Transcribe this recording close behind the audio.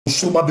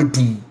suma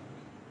bedum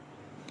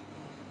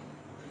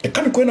e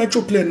kan ko na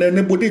chople na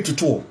ne body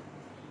tutu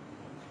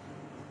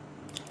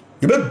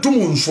e be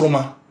dum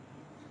nsroma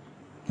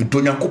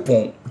do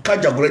Nyankopon ka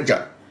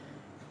Ajagurajah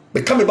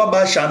be ka me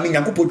baba sha me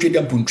Nyankopon twedi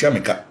ampuntua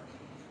meka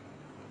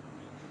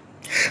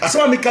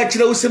Asamoah meka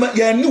kire wo sema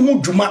ya ni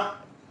hu dwuma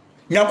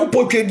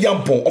Nyankopon twedi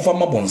ampon ofa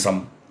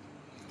mabonsam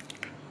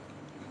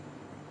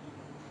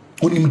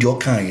onim de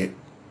okan ye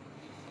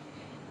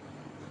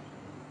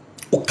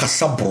o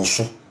kasa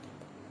broso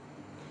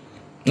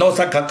na o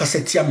saka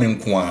kasetia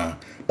menkoa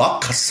ba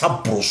kasa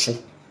broso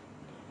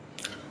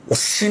o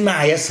sina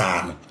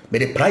ayesa no be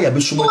de prayer be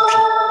suma twi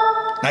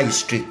na yi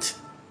straight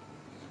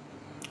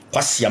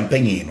kwasi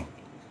ampanyi no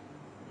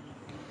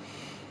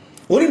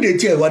ori de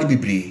tie wari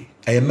bibiri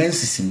aye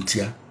mensi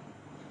sintia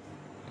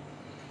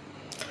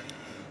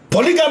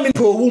polygamy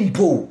po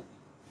wumpo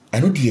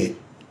anu de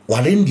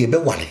wale ndie be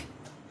wale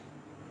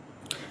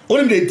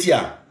ori de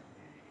tia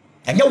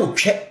anya wo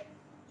twe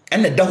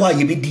ene da ho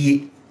aye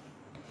bedie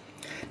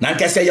na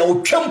nka se ya wo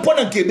twempo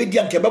na nke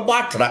bedie nke bebo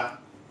atra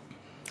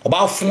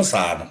oba fun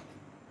sa no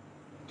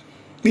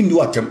mindu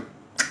watem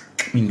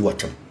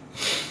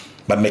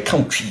ba me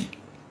country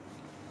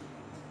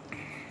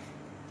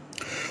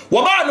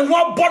waba no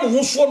ho bɔ no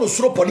ho so no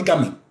soro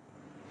polygamy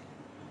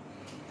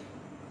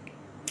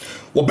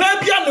waba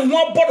bia no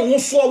ho bɔ no ho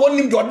so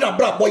wonim de ɔde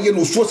abra bɔ ye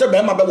no so se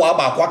be ma be wa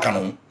ba akwa ka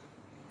no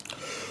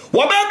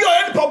waba bia o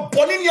ye pa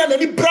bɔne nia na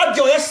ni brad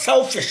ye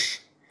selfish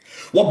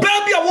waba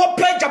bia wo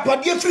pɛ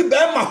japade free be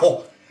ma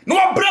ho no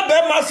wabra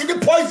be ma si ni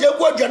poison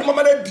egu aduane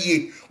mama na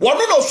die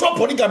wono no so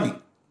polygamy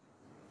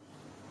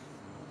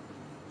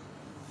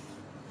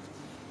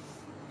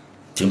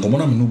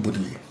tinkomona mnu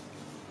bodi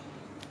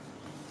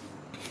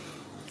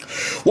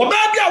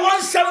wababi a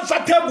wan sem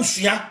fata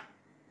busia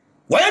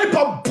wayani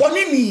pa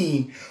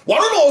bonini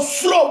wano no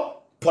osro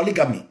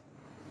polygamy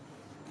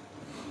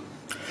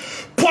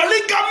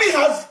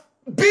has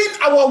been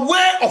our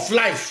way of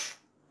life.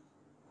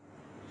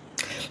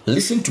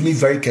 Listen to me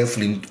very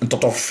carefully.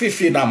 Ntoto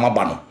fifi na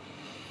mabano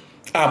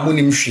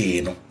amuni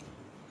mhwe no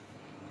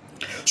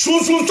so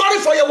sorry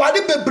for your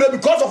wadi bebre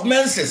because of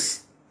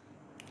menses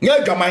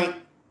nya dwaman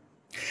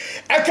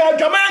aka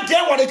dwaman ke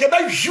wade ke ba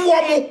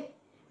hwiwo mo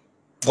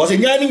because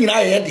nya ni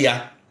nyina ye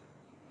dia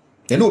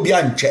ene obi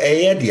anche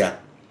ye dia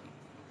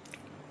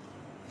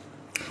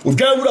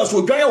odwan wura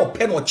so odwan ye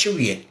ope no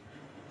chiwe.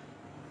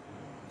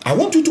 I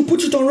want you to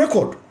put it on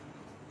record.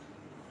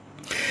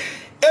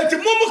 Et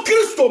momo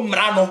Kristo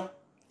mrano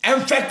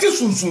infecti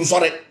sunsun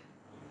sore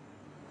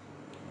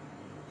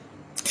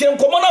tien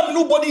komona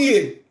mnu body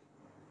ye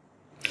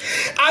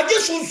aje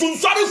sunsun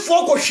sore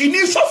fo ko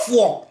shini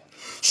sofo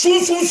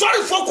sunsun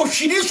sore fo ko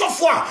shini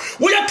sofo a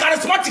wo ye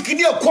charismatic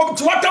ni e kom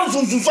ti watam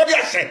sunsun sore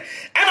ahye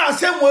and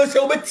asem wo se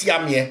obetia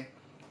me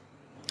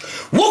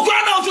wo kwa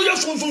na so ye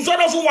sunsun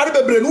sore fo ware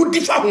bebre no di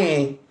fa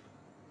ho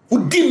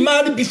udi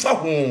ma di fa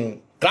ho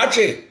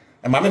krache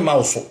e mame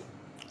mauso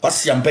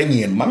kwasi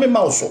ampanyi en mame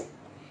mauso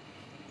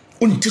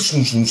unti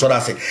sunsun sore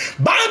ase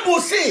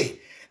Bible say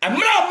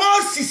amra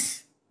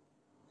Moses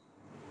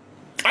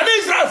and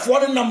Israel for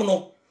the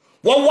namuno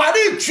wo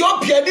ware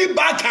Ethiopia ni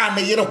ba ka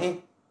ne yire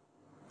ho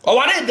wo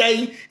ware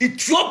dan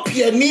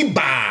Ethiopia ni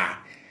ba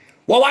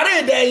wo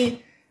ware dan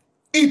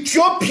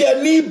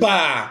Ethiopia ni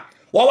ba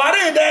wo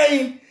ware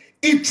dan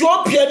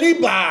Ethiopia ni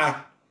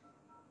ba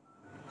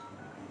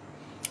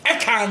e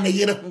ka ne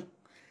yire ho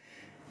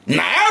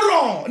na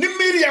Aaron ni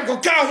Miriam ko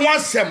ka ho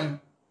asem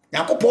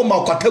Yakobon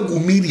ma kwata gu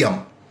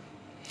Miriam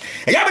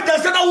e ya be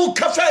dan se na wo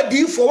ka fa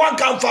di for one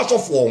kan fa so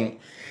for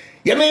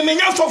ye me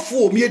nya so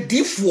for me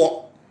di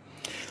for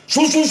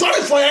sunsun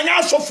sorry for ye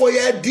nya so for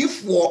ye di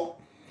for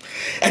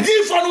e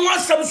di for no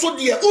asem so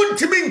de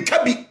untimi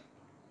nka bi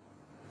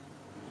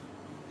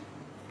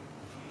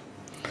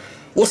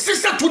o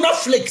sister to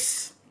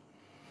Netflix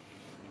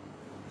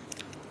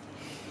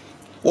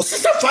o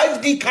sister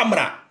 5D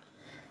camera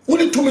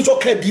we to me so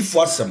ka di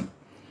for asem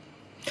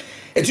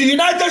it's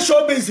United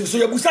Show Business so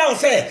you busa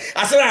say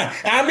asera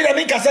I mean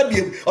I kasa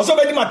biem also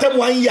be di matam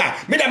 1 year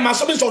me da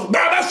maso be so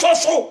braba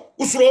so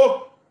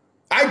usro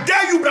I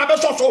dare you braba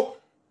so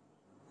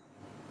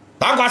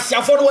bagwa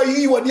siafo no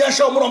yi wani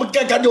ahye omo no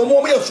keka de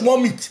omo ye small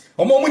meat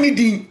omo ni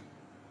din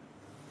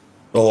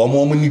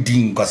omo ni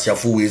din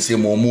kwasiafo we se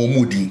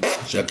omo din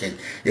okay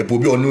e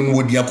pobi onu no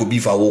wodi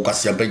akobi fa wo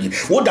kwasiampanyi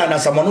wo da na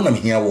Asamoah no na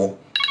mehia wo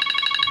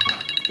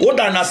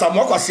da na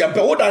Asamoah kwasiampe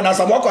wo da na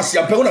Asamoah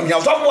kwasiampe wo na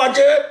mehia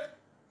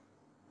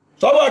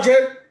so wache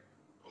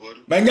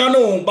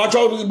menyano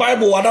bacho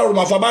Bible wadaru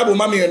mafa Bible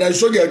mami na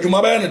so je adwuma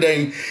ba ne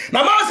den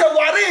na ma se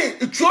ware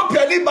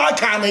Ethiopia ni ba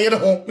ka na yire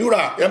ho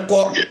miura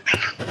yemko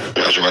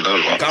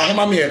ka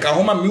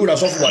ho mami miura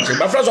so fu wache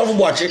ba fra so fu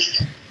wache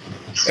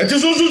enti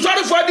so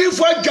sorry for di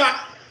for ja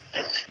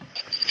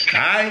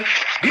ai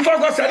if I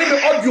go say me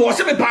audio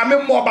se me pa me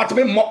mo but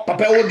me mo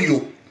papa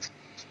audio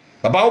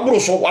baba obro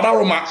so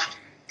wadaru ma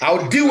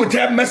I'll deal with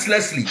her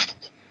mercilessly.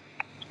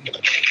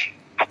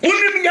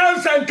 Only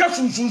yansa nka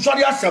sunsun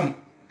sori asem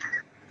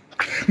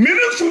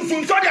miri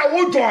sunsun sori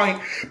awo join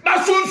ba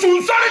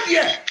sunsun sori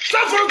de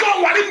suffer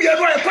go wari mi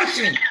e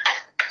question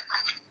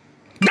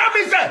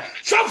say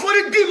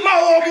somebody di ma o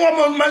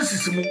man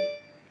sisimu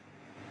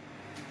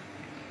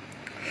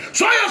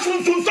so ya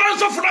sun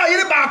so for na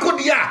yire ba ko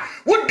dia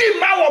wo di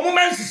ma o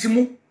man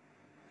sisimu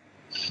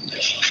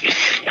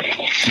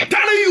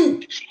tell you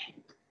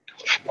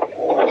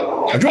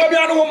adwo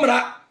bia no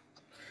mra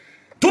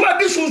to ba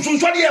di sun so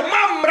de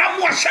ma mra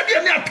mo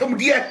ahade ni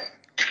atamde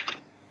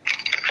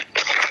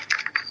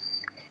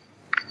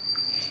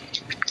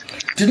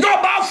did not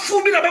about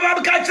food in a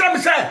baby catch them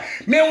say,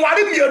 me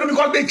worry me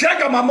because they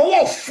check my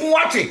more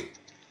fuati.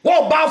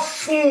 What about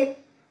food?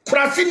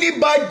 Crasini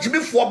by Jimmy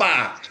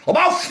Foba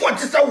about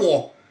 40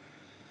 war.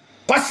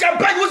 But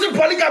champagne wasn't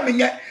polygamy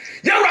yet.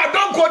 I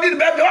don't go in the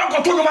baby, I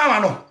got to the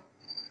mamma.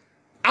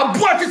 I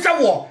bought it a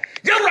war.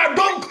 You don't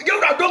go,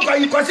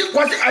 you quasi,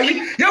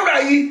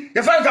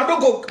 your friends don't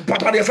go,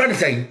 Papa, your friend is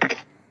saying.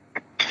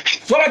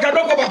 So I don't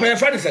go, Papa, your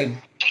friend is saying.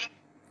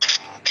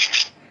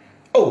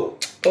 Oh,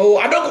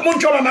 I don't go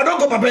Munchom, I don't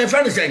go Papa, your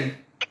friend is saying.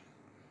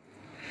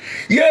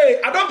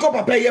 Yeah, I don't go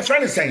Papa, your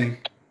friend is saying.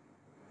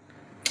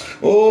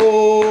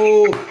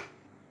 Oh,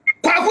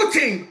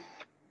 Quakuting.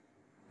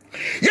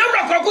 You're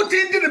a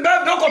Quakuting in the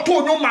bed, don't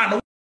go to no man.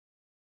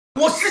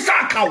 Was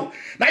Sissa cow.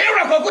 Now you're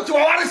a Quakutu,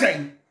 what is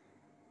saying?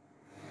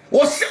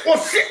 Was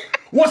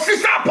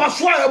Sissa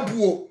Passoir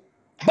Boo?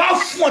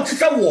 About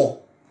 40 war.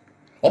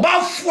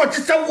 About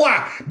 40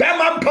 war.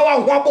 Bearman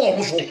power, one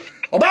ball.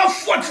 About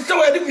 40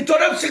 hours, if you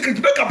told them secret,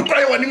 make a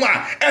prayer anymore.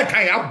 And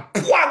I have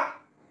what?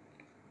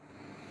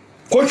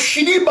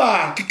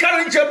 Cochiniba, the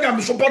current champion,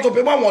 Mr. Porto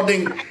Pema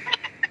Warding.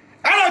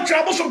 I don't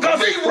trouble some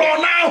cause you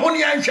run now,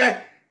 honey, and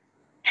check.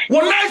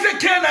 When I say,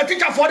 can I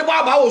teach a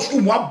 45 hours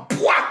room? What?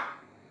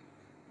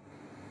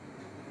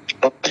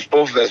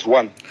 12 verse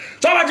 1.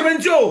 So much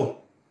meant you.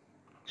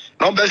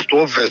 Numbers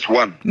 12 verse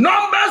 1.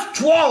 Numbers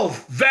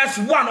 12 verse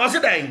 1. What's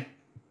it then?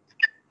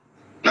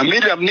 Na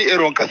Miriam ni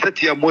Aaron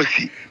kasetia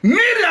Moses.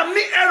 Miriam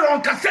ni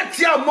Aaron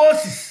kasetia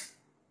Moses.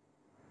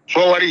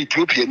 So wari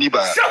Ethiopia ni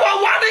ba. So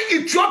wari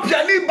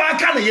Ethiopia ni ba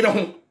ka na yire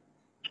ho.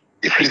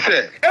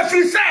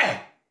 Efri say.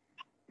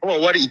 Oh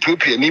wari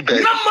Ethiopia ni ba.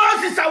 Na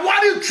Moses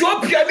wari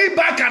Ethiopia ni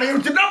ba ka na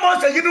yire. Na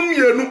Moses yinu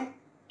mienu.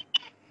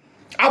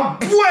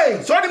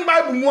 Aboe so the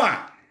Bible mu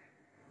a.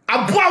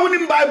 Aboa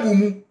woni Bible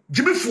mu.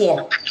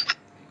 Jibifo.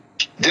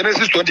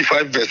 Genesis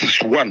 25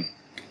 verses 1.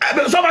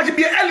 So much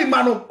be early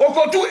man, or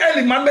go to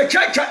early man, the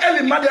church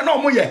early man, no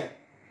more yet.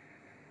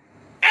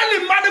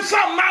 Early man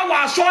from Ma,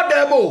 I saw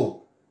them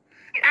all.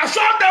 I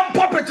saw them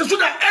puppets so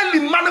that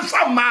early man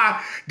from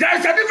Ma. There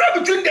is a difference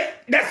between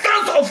the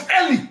sons of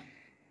Eli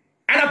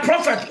and a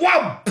prophet.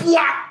 What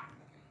boy?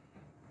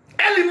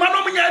 Early man,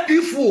 no more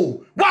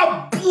different.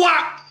 What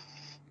boy?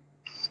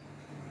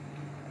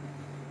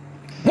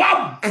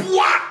 What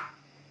boy?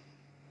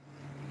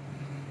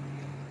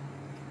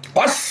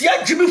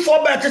 Osia Jimmy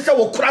Foba te se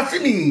wo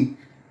kurasini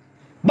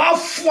ba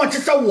fu te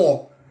se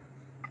wo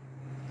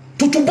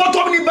tutu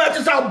bottom ni ba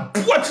te se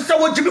bo te se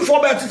wo Jimmy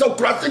Foba te se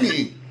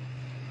kurasini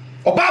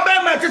oba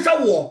ba ma te se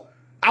wo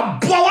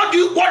abo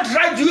what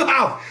right do you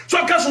have so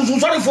I can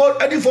sorry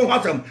for any for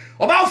what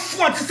oba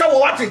fu te se wo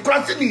what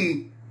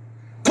kurasini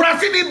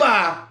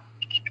ba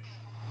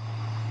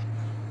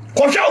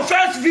ko show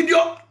first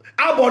video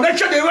abo na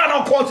che dey run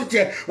on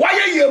quantity why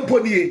ye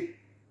mponi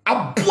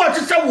abo te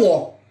se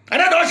wo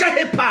and I don't share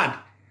hip pad.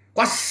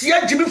 Was see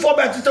Jimmy for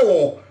better to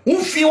war. Who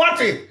feel what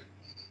it?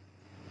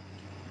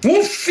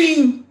 Who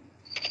feel?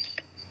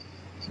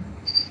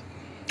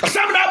 A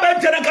seven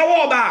bent and a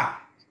kawoba.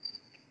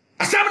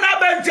 A seven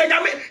bent and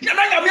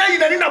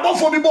Yami in a bow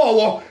for me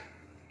ball.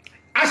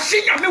 I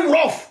see Yami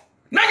rough.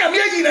 Now Yami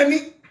in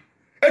any.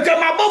 It's a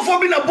my bow for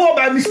me a ball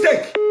by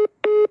mistake.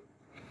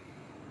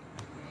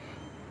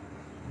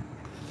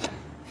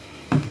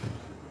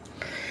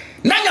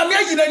 Nanya me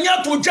yi na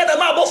nya to jeda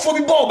ma abofo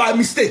bi ball by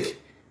mistake.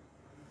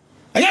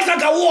 Anya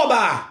saka wo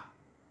ba.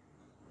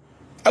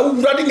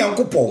 Awurade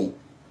nyankopon.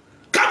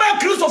 Ka ba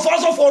Christopher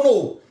so for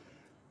no.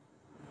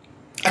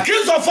 A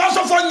Christopher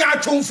so for nya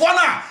twonfo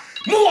na.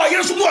 Mo wo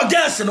yere so mo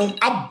gas no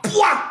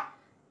aboa.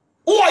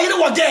 Wo yere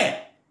wo ge.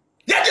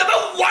 Ya de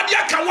ba wade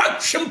aka wa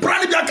chimpra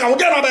ne bi aka wo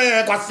de na be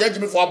kwase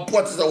agimi for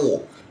aboa te se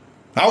wo.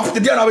 Na wo fiti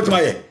dia na betima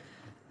ye.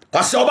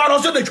 Kwase oba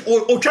no so de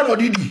o twa no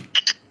didi.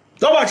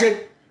 So ba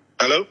che.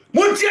 Hello?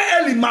 Muntie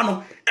Eli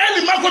mano.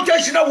 Eli mako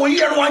teshina wo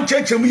yie no wan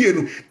chechemu ye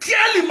no. Ti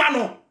Eli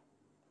mano.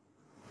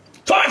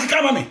 So what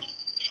come me?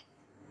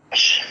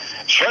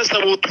 First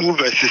Samuel 2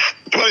 verses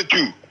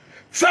 22.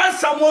 First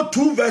Samuel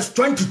 2 verse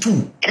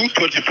 22.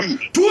 222.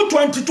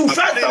 222.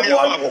 First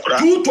Samuel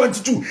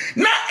 222.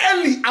 Na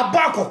Eli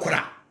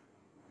abakokora.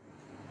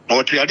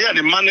 What ade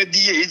ne man di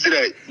ye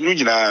Israel nu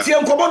nyina. Tie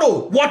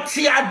nkobono. What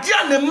ade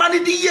ne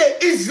man di ye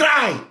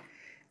Israel.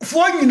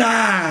 Fo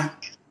nyina.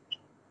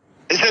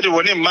 He said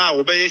when a man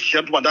obey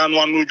shant madan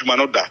one juma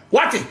no da.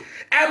 What?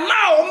 A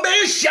man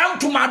obey shant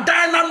to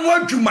madan and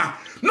one juma.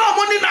 No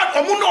money not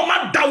no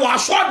man da wa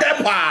so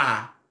dem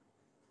wa.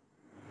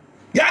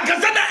 Ya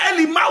kasa na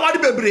Eli ma wa de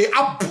bebre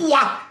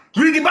abua.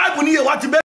 Read the Bible ni what